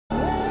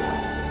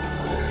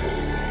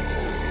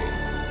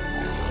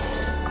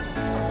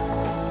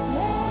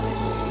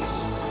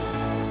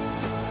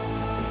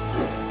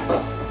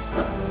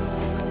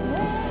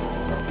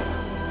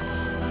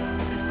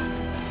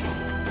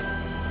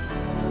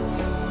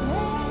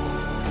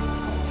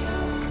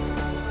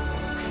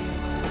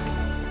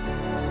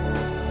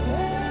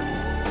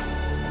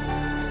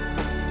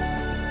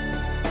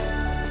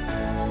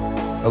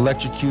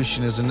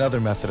Electrocution is another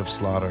method of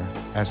slaughter,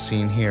 as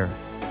seen here.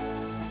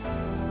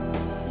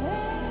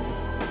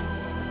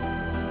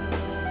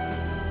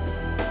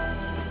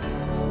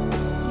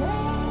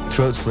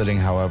 Throat slitting,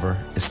 however,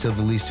 is still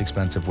the least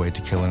expensive way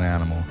to kill an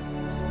animal.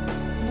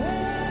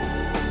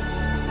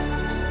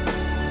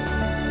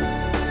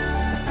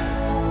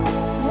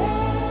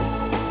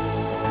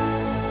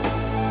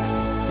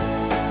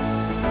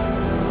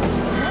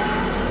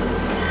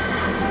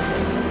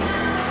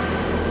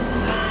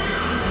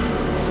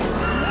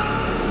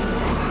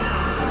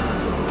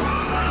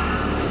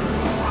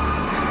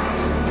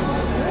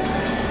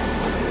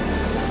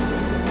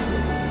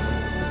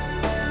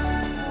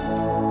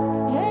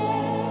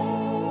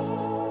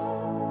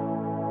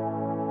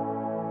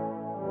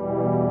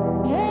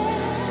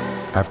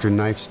 After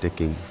knife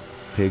sticking,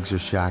 pigs are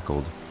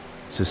shackled,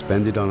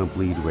 suspended on a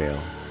bleed rail,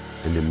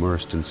 and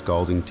immersed in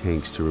scalding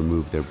tanks to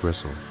remove their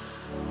bristle.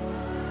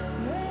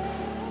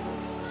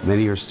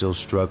 Many are still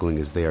struggling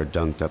as they are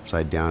dunked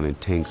upside down in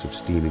tanks of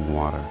steaming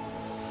water,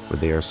 where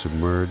they are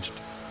submerged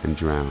and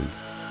drowned.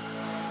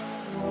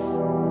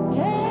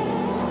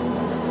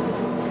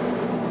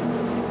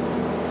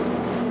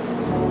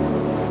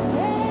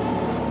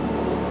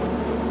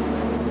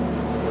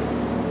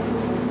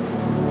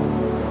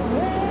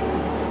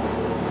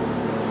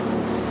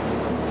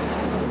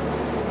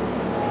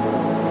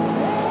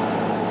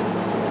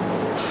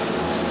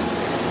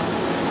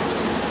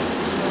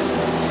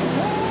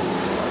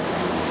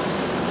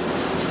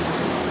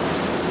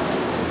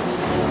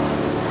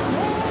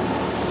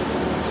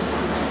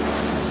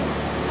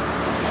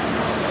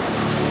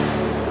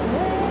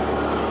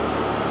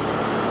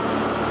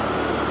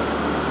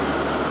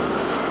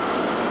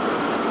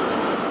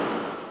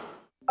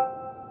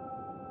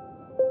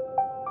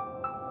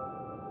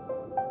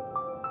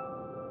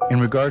 In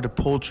regard to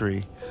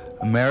poultry,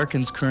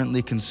 Americans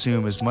currently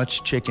consume as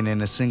much chicken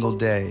in a single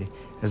day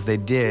as they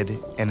did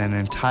in an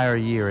entire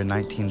year in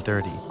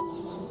 1930.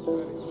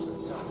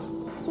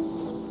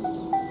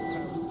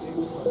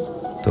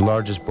 The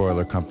largest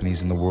broiler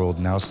companies in the world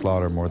now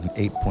slaughter more than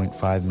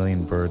 8.5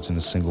 million birds in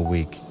a single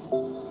week.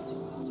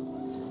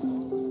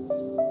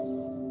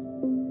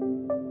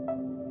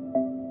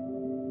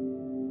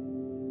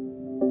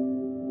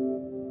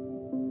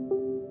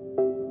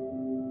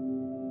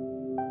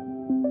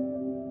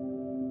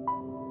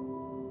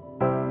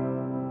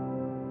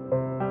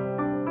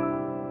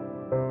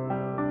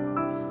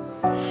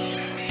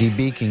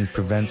 Debeaking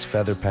prevents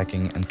feather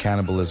pecking and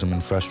cannibalism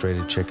in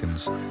frustrated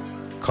chickens,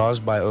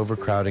 caused by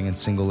overcrowding in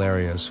single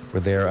areas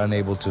where they are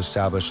unable to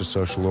establish a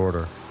social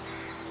order.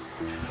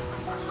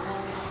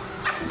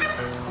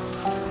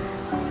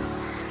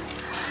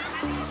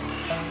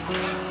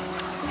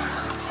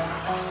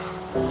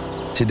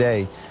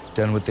 Today,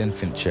 done with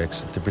infant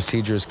chicks, the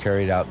procedure is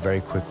carried out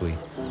very quickly,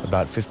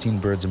 about 15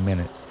 birds a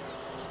minute.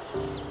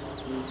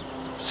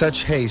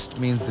 Such haste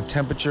means the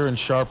temperature and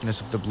sharpness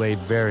of the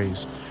blade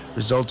varies,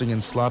 resulting in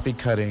sloppy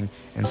cutting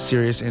and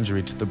serious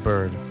injury to the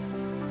bird.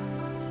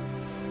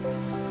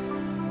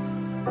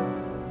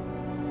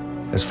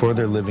 As for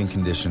their living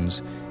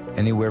conditions,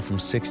 anywhere from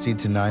 60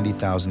 to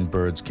 90,000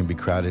 birds can be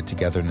crowded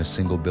together in a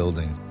single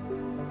building.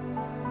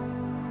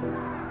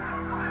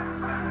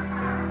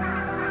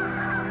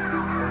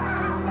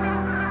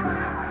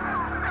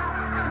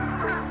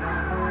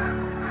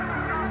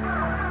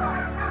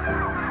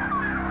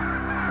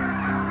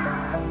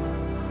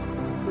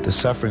 The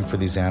suffering for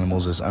these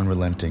animals is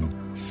unrelenting.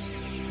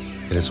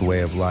 It is a way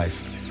of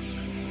life.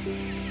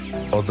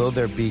 Although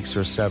their beaks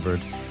are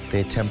severed, they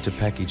attempt to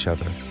peck each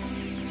other.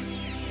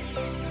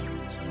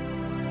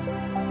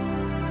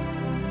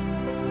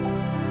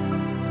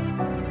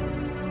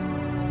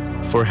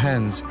 For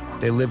hens,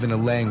 they live in a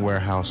laying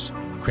warehouse,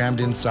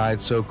 crammed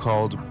inside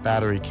so-called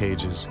battery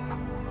cages.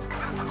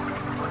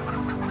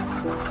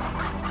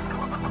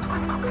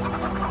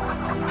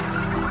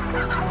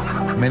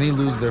 Many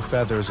lose their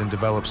feathers and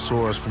develop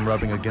sores from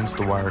rubbing against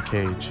the wire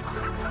cage.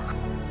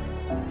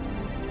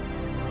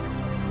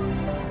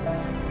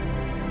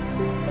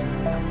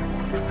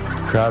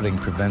 Crowding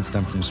prevents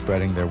them from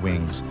spreading their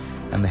wings,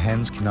 and the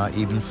hens cannot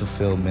even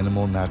fulfill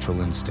minimal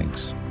natural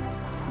instincts.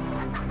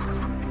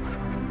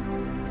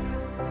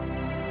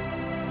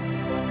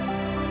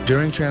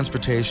 During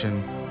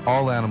transportation,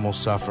 all animals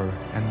suffer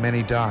and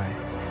many die.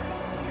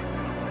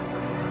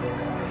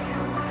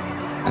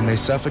 And they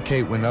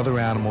suffocate when other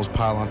animals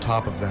pile on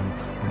top of them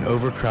in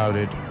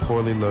overcrowded,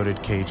 poorly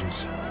loaded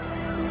cages.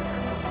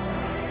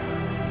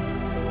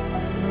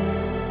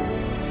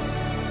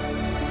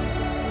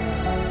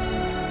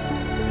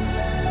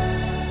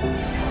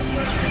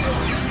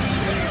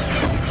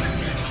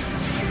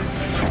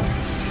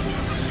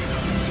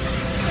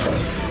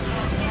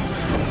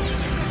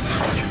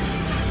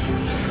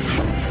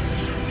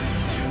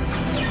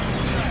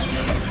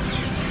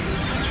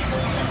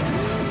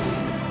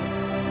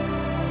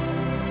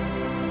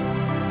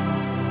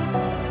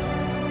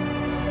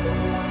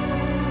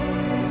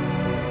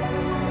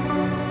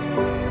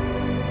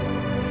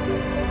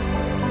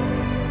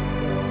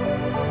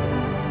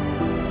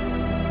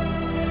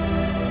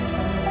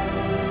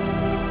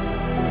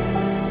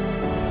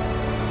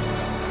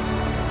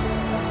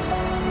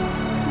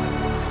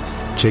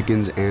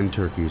 Chickens and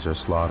turkeys are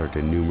slaughtered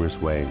in numerous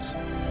ways.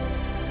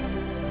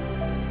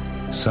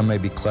 Some may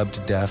be clubbed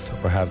to death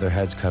or have their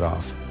heads cut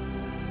off.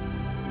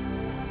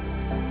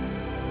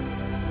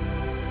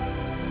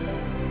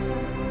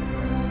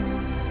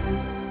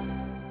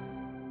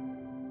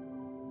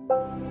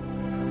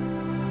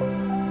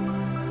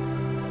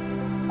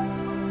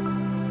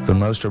 But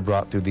most are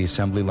brought through the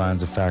assembly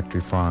lines of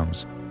factory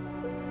farms.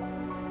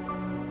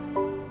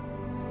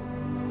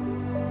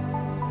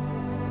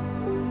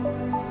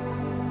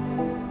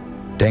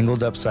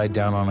 Dangled upside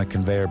down on a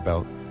conveyor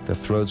belt, their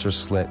throats are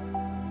slit,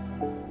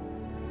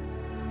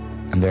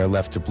 and they are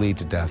left to bleed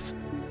to death.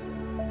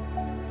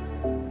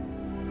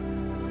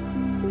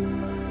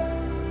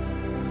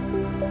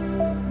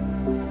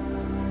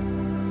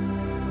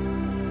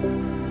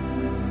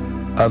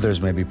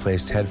 Others may be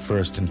placed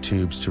headfirst in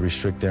tubes to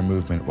restrict their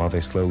movement while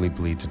they slowly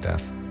bleed to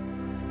death.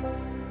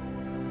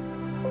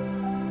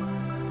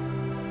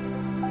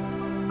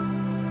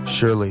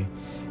 Surely,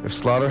 if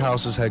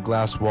slaughterhouses had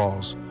glass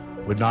walls,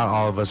 would not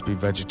all of us be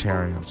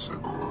vegetarians?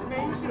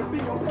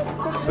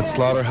 But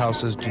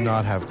slaughterhouses do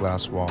not have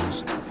glass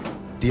walls.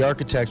 The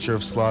architecture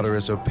of slaughter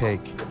is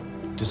opaque,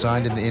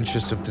 designed in the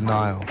interest of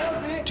denial,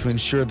 to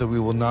ensure that we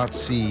will not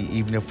see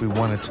even if we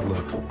wanted to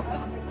look.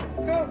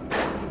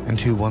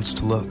 And who wants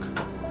to look?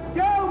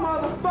 Go,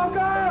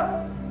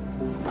 motherfucker!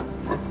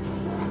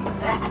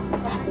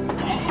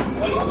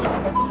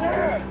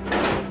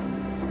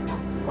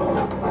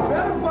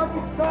 Better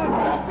fucking stop!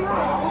 Let's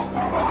go!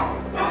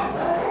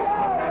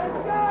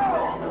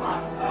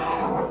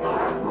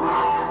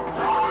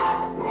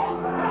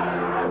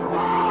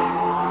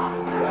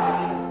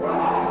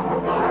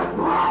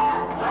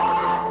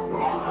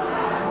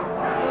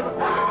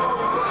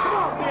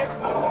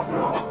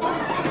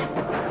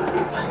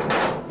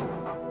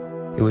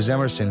 It was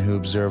Emerson who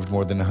observed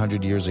more than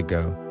 100 years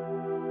ago,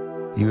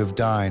 "You have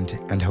dined,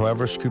 and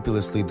however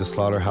scrupulously the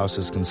slaughterhouse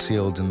is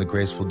concealed in the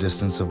graceful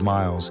distance of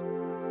miles,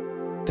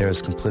 there is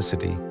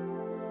complicity."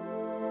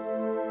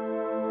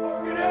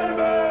 Fucking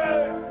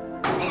enemy!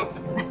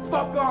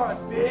 Fuck on,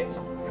 bitch!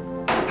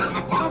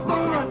 Fuck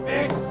on,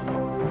 bitch!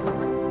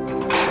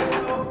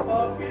 No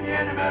fucking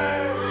enemy!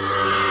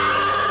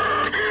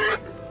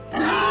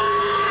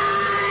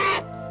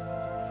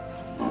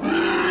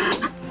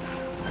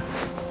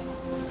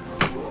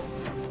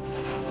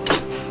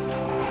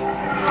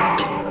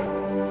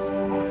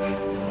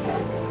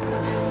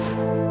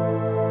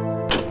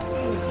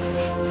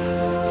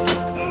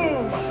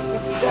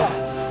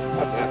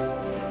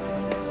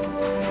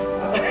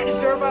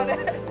 Sure about that?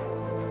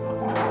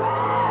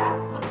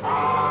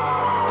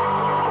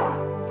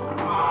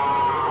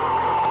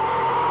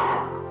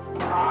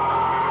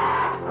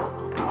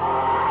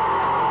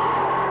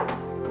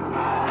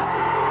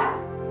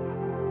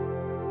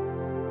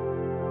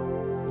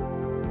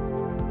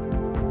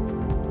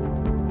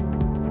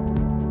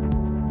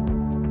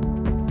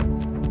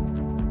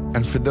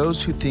 And for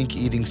those who think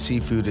eating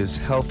seafood is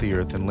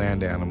healthier than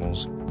land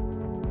animals,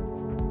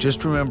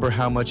 just remember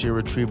how much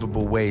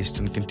irretrievable waste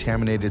and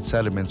contaminated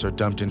sediments are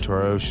dumped into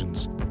our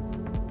oceans.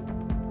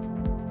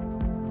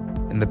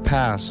 In the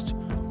past,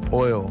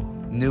 oil,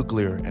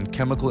 nuclear, and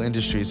chemical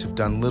industries have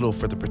done little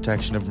for the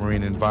protection of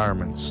marine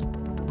environments.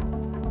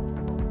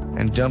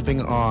 And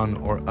dumping on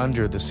or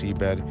under the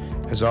seabed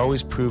has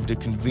always proved a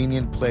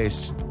convenient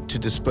place to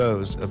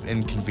dispose of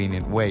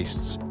inconvenient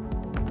wastes.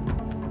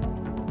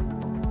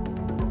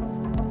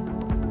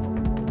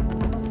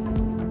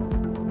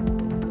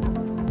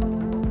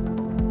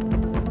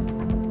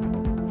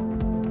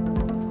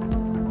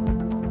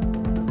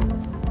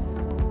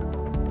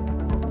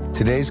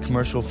 Today's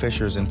commercial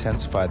fishers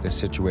intensify this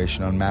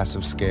situation on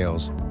massive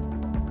scales.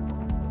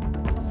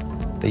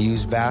 They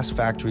use vast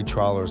factory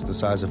trawlers the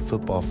size of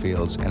football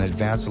fields and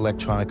advanced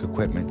electronic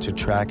equipment to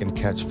track and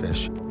catch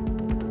fish.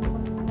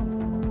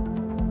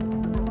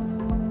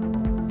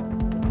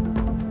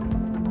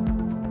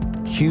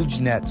 Huge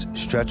nets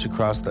stretch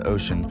across the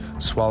ocean,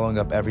 swallowing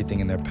up everything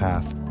in their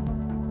path.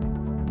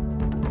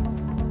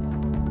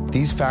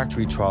 These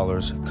factory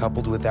trawlers,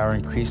 coupled with our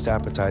increased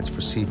appetites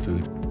for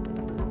seafood,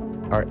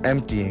 are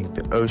emptying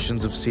the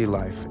oceans of sea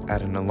life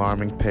at an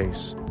alarming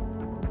pace.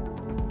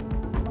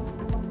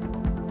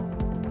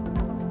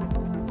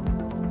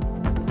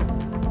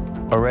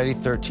 Already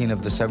 13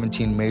 of the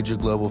 17 major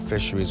global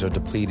fisheries are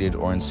depleted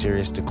or in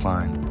serious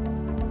decline.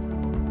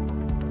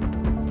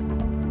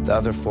 The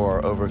other 4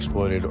 are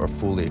overexploited or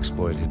fully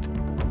exploited.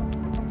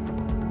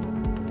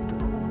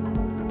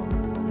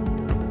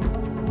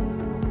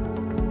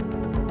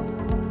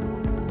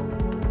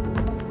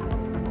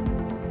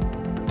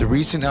 The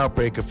recent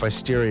outbreak of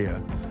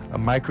Pfiesteria, a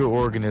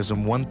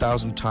microorganism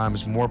 1,000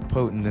 times more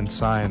potent than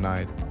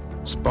cyanide,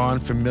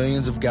 spawned from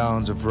millions of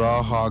gallons of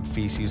raw hog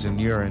feces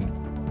and urine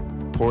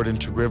poured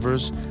into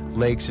rivers,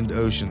 lakes, and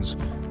oceans,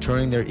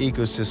 turning their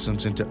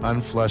ecosystems into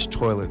unflushed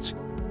toilets,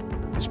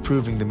 is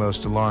proving the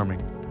most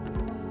alarming.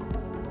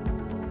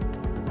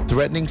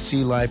 Threatening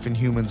sea life and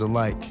humans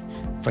alike,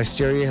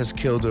 Pfiesteria has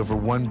killed over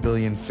 1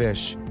 billion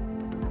fish,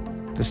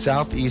 the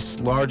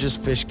Southeast's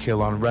largest fish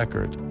kill on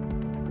record.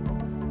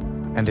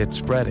 and it's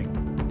spreading.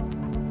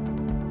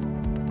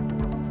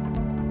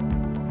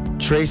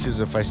 Traces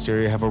of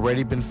Pfiesteria have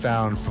already been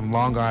found from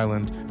Long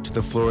Island to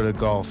the Florida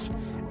Gulf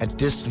at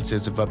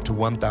distances of up to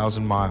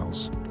 1,000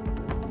 miles.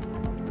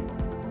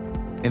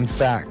 In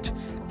fact,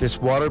 this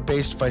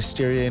water-based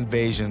Pfiesteria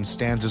invasion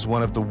stands as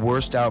one of the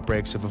worst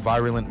outbreaks of a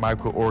virulent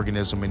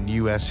microorganism in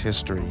U.S.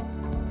 history.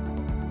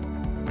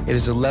 It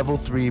is a level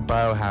 3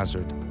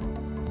 biohazard.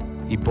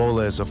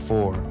 Ebola is a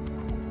 4.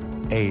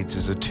 AIDS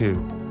is a 2.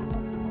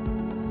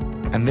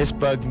 And this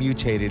bug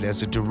mutated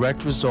as a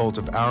direct result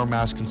of our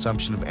mass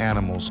consumption of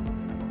animals,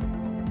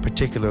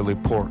 particularly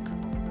pork.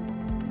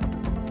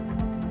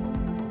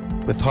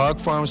 With hog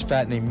farms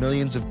fattening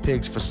millions of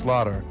pigs for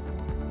slaughter,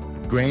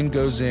 grain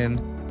goes in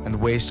and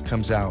waste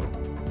comes out.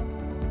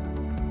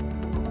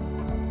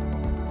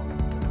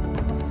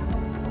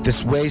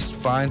 This waste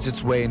finds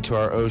its way into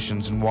our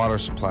oceans and water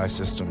supply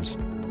systems,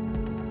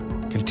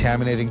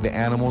 contaminating the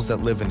animals that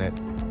live in it,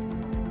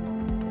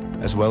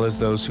 as well as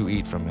those who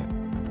eat from it.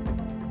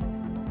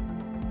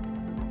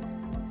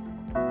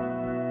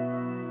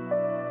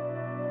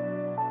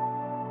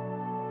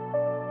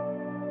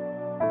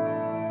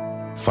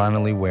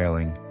 Finally,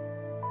 whaling.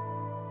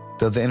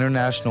 Though the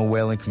International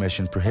Whaling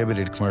Commission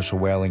prohibited commercial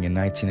whaling in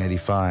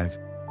 1985,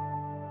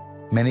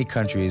 many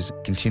countries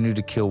continue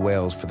to kill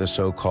whales for their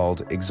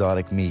so-called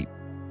exotic meat.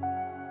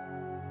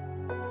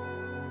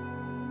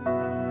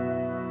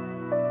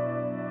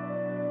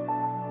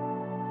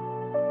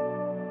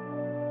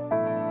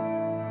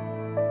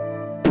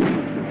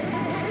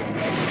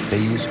 They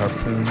use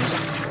harpoons,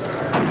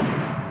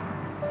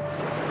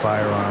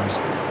 firearms,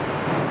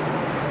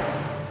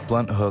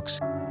 blunt hooks,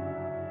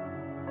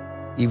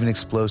 even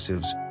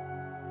explosives,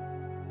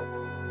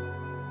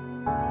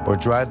 or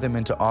drive them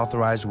into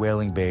authorized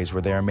whaling bays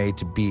where they are made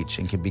to beach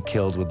and can be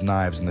killed with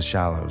knives in the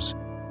shallows.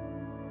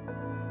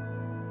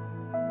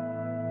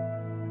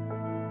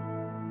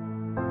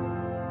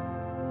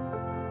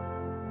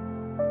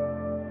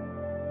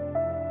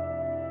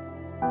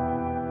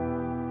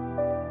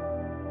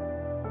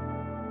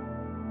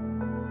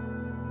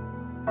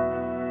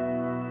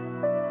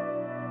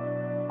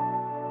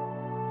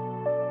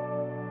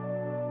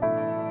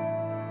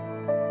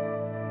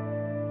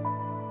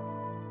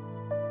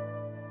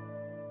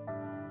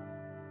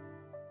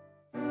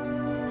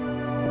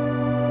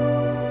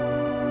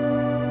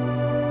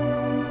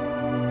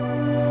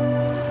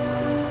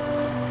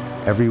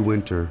 Every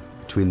winter,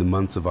 between the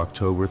months of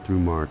October through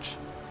March,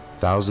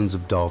 thousands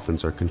of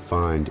dolphins are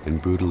confined and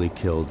brutally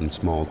killed in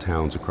small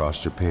towns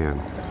across Japan.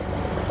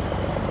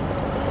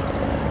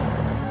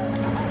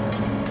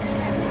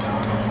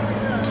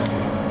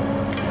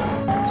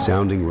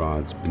 Sounding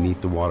rods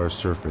beneath the water's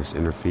surface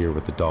interfere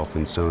with the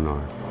dolphin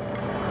sonar.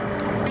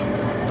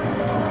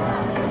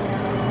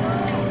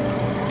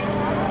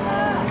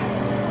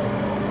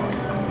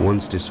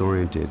 Once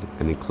disoriented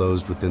and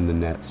enclosed within the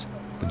nets,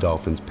 the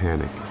dolphins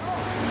panic.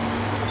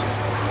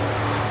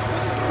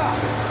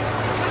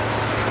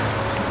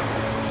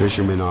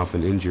 Fishermen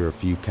often injure a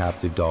few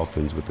captive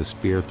dolphins with a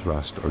spear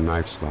thrust or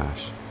knife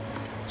slash,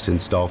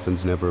 since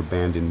dolphins never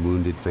abandon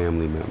wounded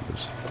family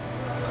members.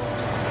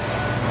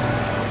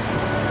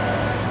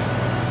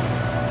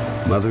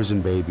 Mothers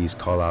and babies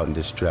call out in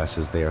distress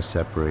as they are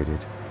separated,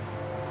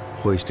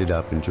 hoisted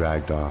up and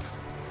dragged off,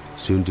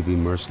 soon to be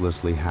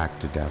mercilessly hacked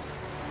to death.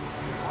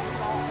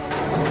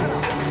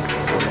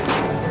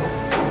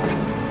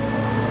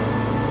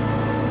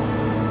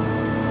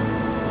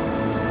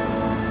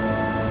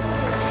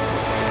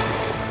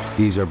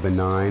 These are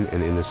benign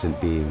and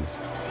innocent beings,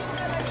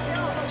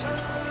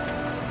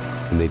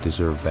 and they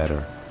deserve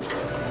better.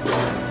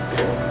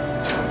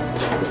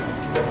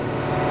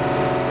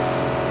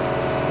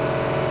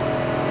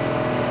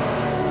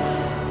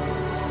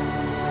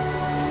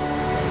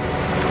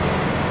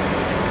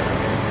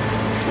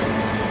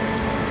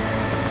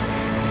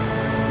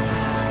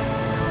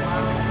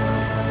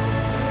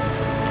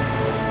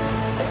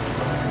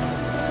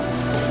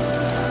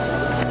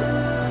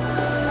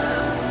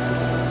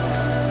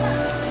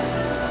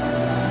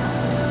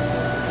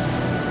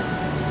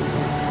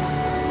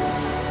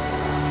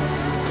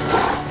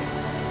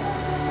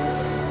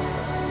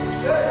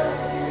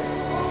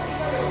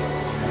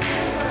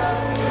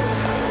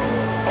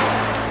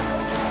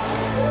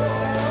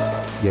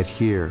 Yet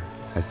here,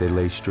 as they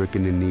lay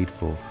stricken and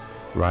needful,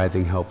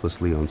 writhing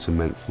helplessly on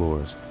cement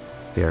floors,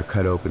 they are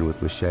cut open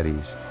with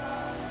machetes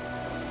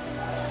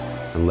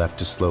and left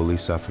to slowly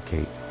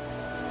suffocate.